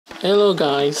Hello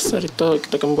guys, hari tu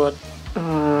kita akan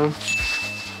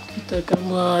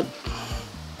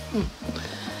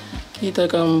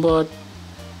buat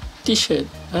t-shirt,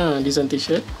 design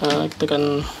t-shirt.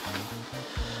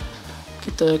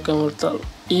 Kita akan letak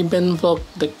Ebenvlog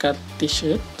dekat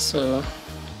t-shirt. So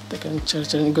kita akan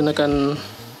cara gunakan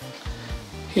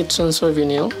heat transfer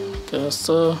vinyl.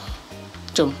 So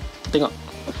jom tengok.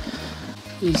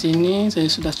 Di sini saya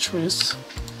sudah trace.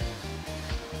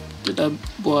 Kita dah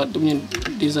buat dia punya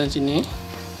design sini.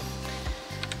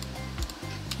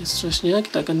 Seterusnya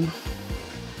kita akan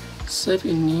save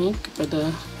ini kepada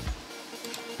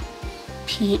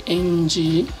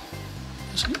PNG,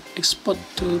 export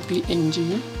to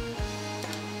PNG.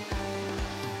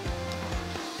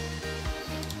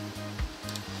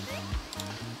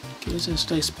 Okay, saya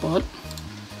sudah export.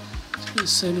 Saya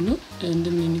save dulu, and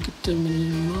then ini kita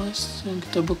minimize dan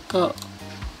kita buka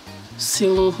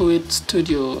Silhouette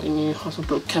Studio. Ini khas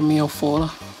untuk CAMEO V4 lah.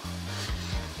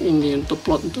 Ini untuk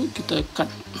plot untuk kita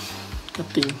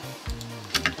cutting.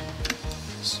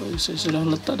 So saya sudah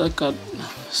letak dekat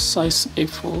size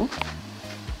A4.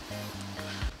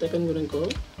 Kita akan guna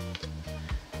gold.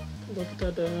 Kalau kita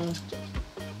ada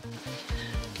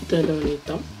warna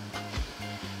hitam,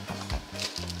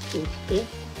 putih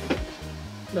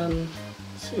dan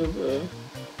silver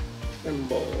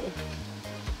rainbow.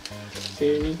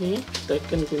 Ini kita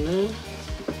akan guna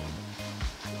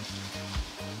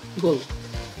gold.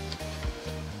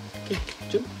 Oke,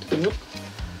 jom kita tengok.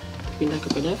 Pindah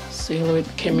kepada Silhouette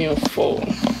CAMEO V4.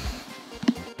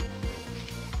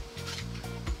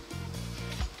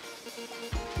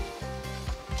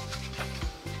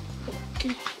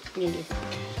 Oke, ini dia.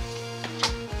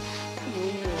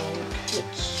 Ini heat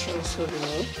transfer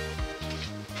ini.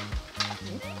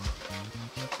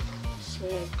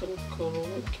 Saya akan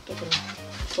kita akan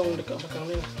potong dekat belakang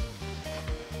ni lah.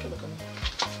 Dekat belakang.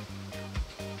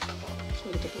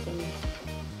 So kita akan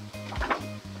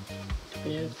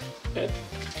punya pad.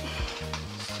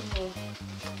 So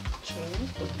macam ni,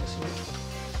 potong sini.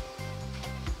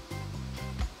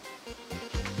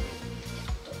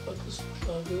 Tak bagus.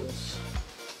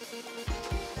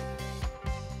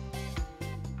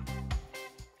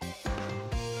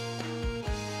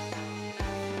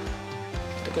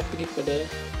 Kita akan pergi kepada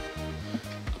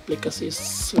aplikasi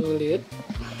sulit.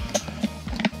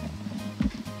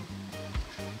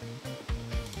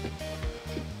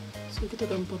 So kita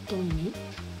akan potong ini.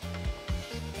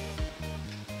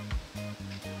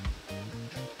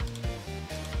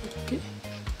 Oke.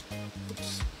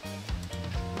 Oops.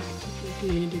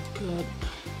 Pergi dekat.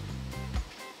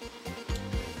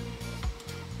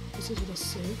 Bisa sudah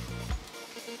save.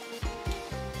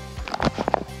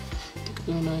 Kita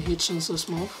guna heat transfer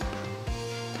smooth.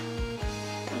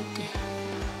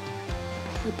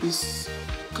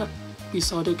 Cut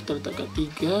pisau dia kita letak kat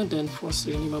 3 dan force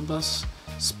ring 15,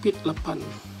 speed 8.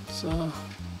 So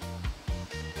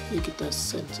ini kita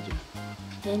send saja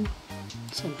dan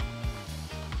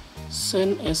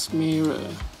send as mirror.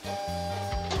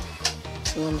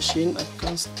 So machine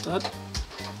akan start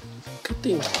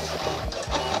cutting.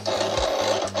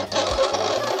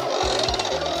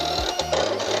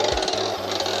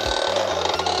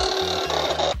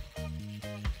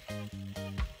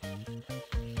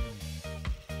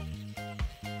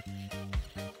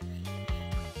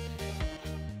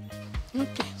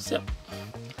 Oke, siap.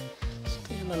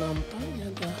 Seperti yang nampak,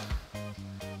 ini ada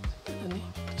ni.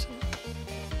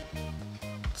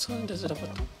 So, dah sudah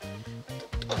potong.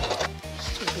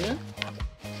 Sudah.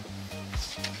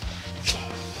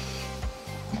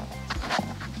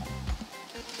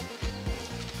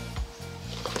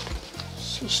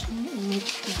 So, ini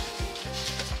kita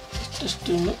tes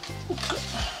dulu buka.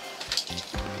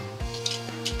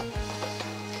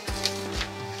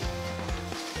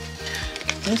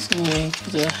 Sini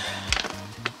kita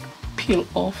peel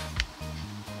off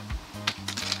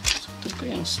seperti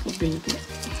yang sebelumnya juga.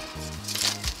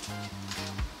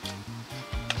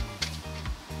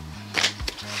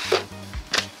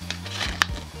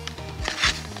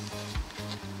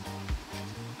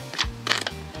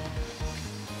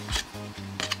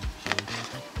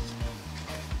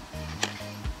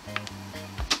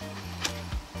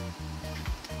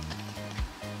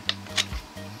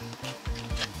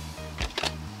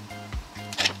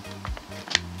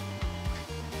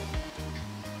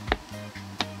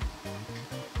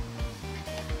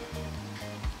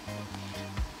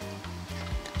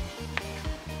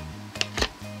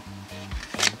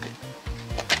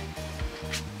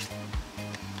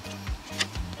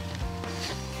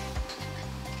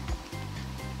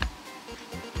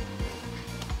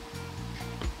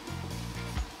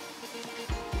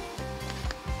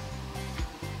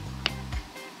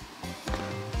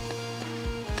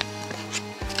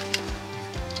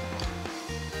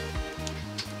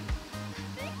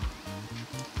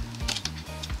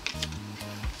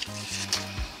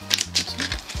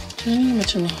 Jadi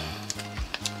macam ni.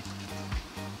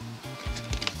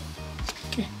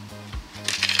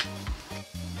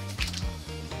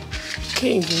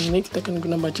 Okay, ini kita akan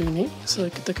guna baju ini. So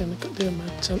kita akan letak dia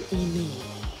macam ini.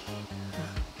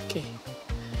 Okay,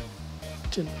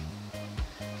 jom.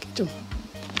 Jom.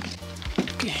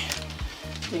 Okay,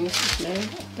 ini sebenarnya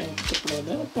apa yang kita perlu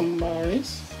ada,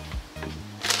 pembaris.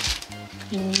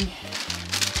 Ini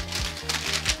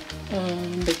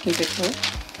baking paper.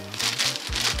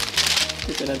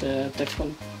 Kita ada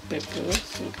teflon paper,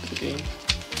 so kita pakai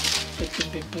baking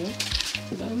paper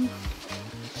dan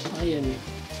iron.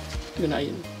 Guna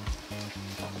iron.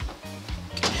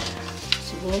 Okay,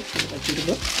 so kita baju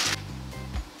dulu.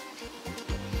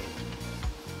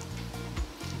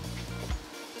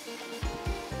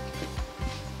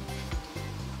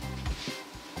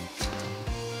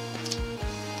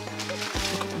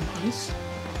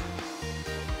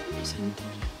 Center.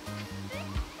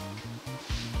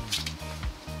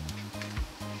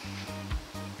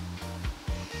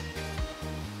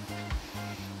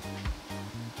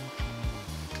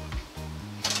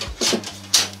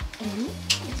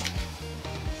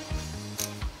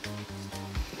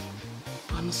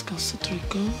 Panaskan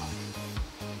setrika.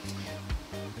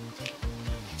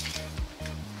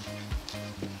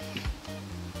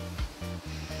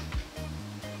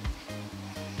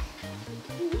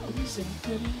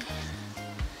 Center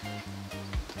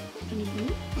ini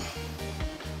dulu,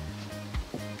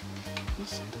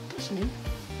 masuk ke sini,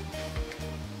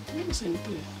 ini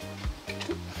center.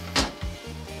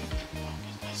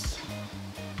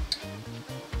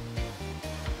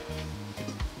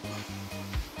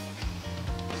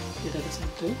 Tidak ada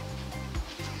center.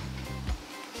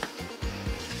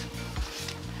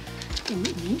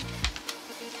 Ini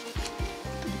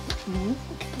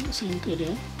kita center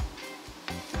dia.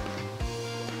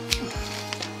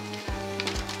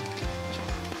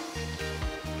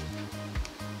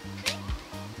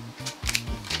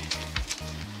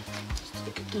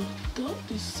 Kita letak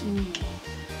di sini.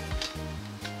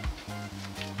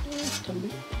 Kita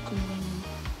ambil ukuran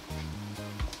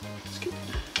sikit.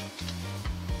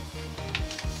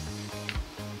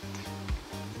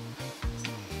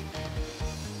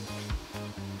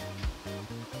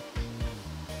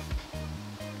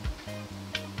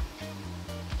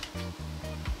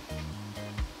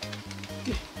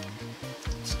 Okey,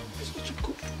 sudah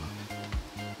cukup.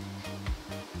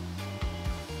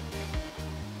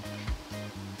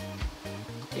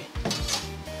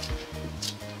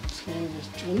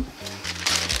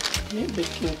 Ini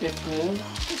baking paper.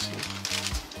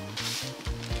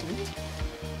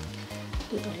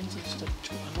 Dia lain sudah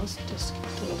cukup panas, just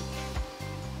kita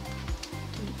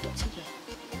letak saja.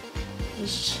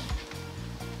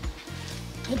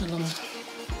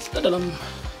 Kita dalam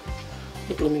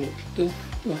 20 minit. 1,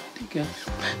 2, 3,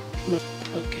 4.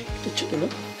 Okey, kita cek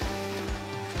dulu.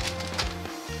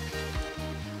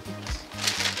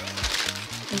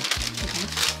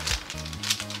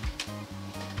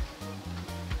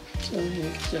 So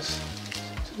ini just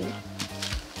sudah.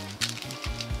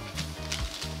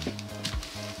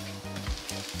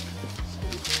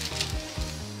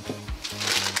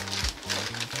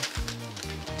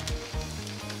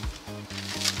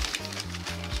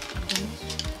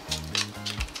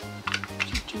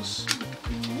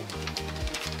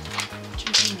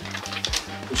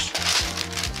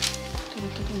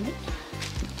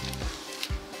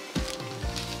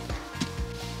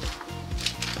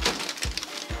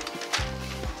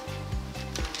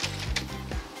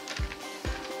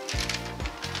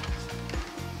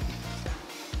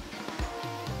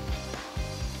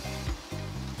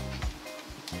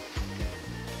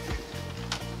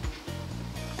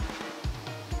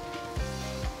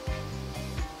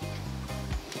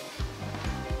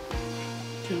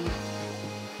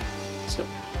 So,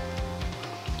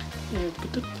 ini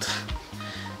betul,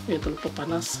 ini terlalu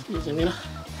panas, macam ni lah.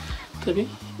 Tapi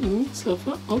ini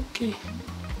sofa okey.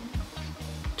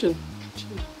 Jom.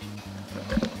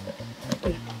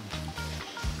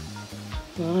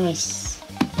 Nice.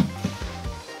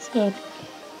 Siap.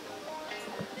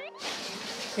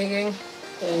 Okay, geng.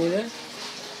 Ini dia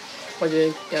baju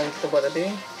yang kita buat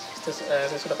tadi. Saya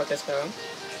sudah pakai sekarang.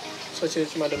 So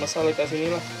cuma ada masalah kat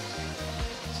sini lah.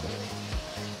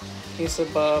 Ini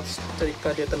sebab setrika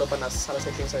dia terlalu panas, salah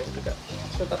setting saya juga.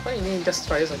 So tak apa, ini just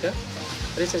try saja.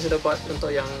 Tadi saya sudah buat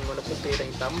untuk yang warna putih dan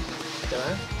hitam. Ya,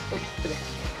 pilih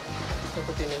warna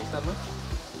putih dan hitam.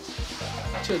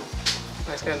 Cun,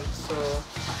 nice kan? So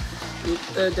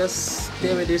kita just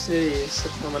DIY diri sendiri,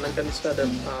 memandangkan sudah ada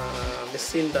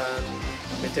mesin dan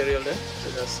material dia.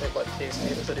 Sudah saya buat diri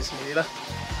sendiri lah.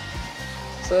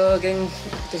 So geng,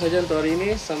 itu saja untuk hari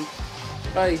ini.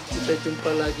 Bye, kita jumpa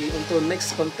lagi untuk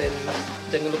next konten.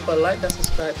 Jangan lupa like dan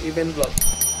subscribe Ebenvlog.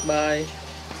 Bye.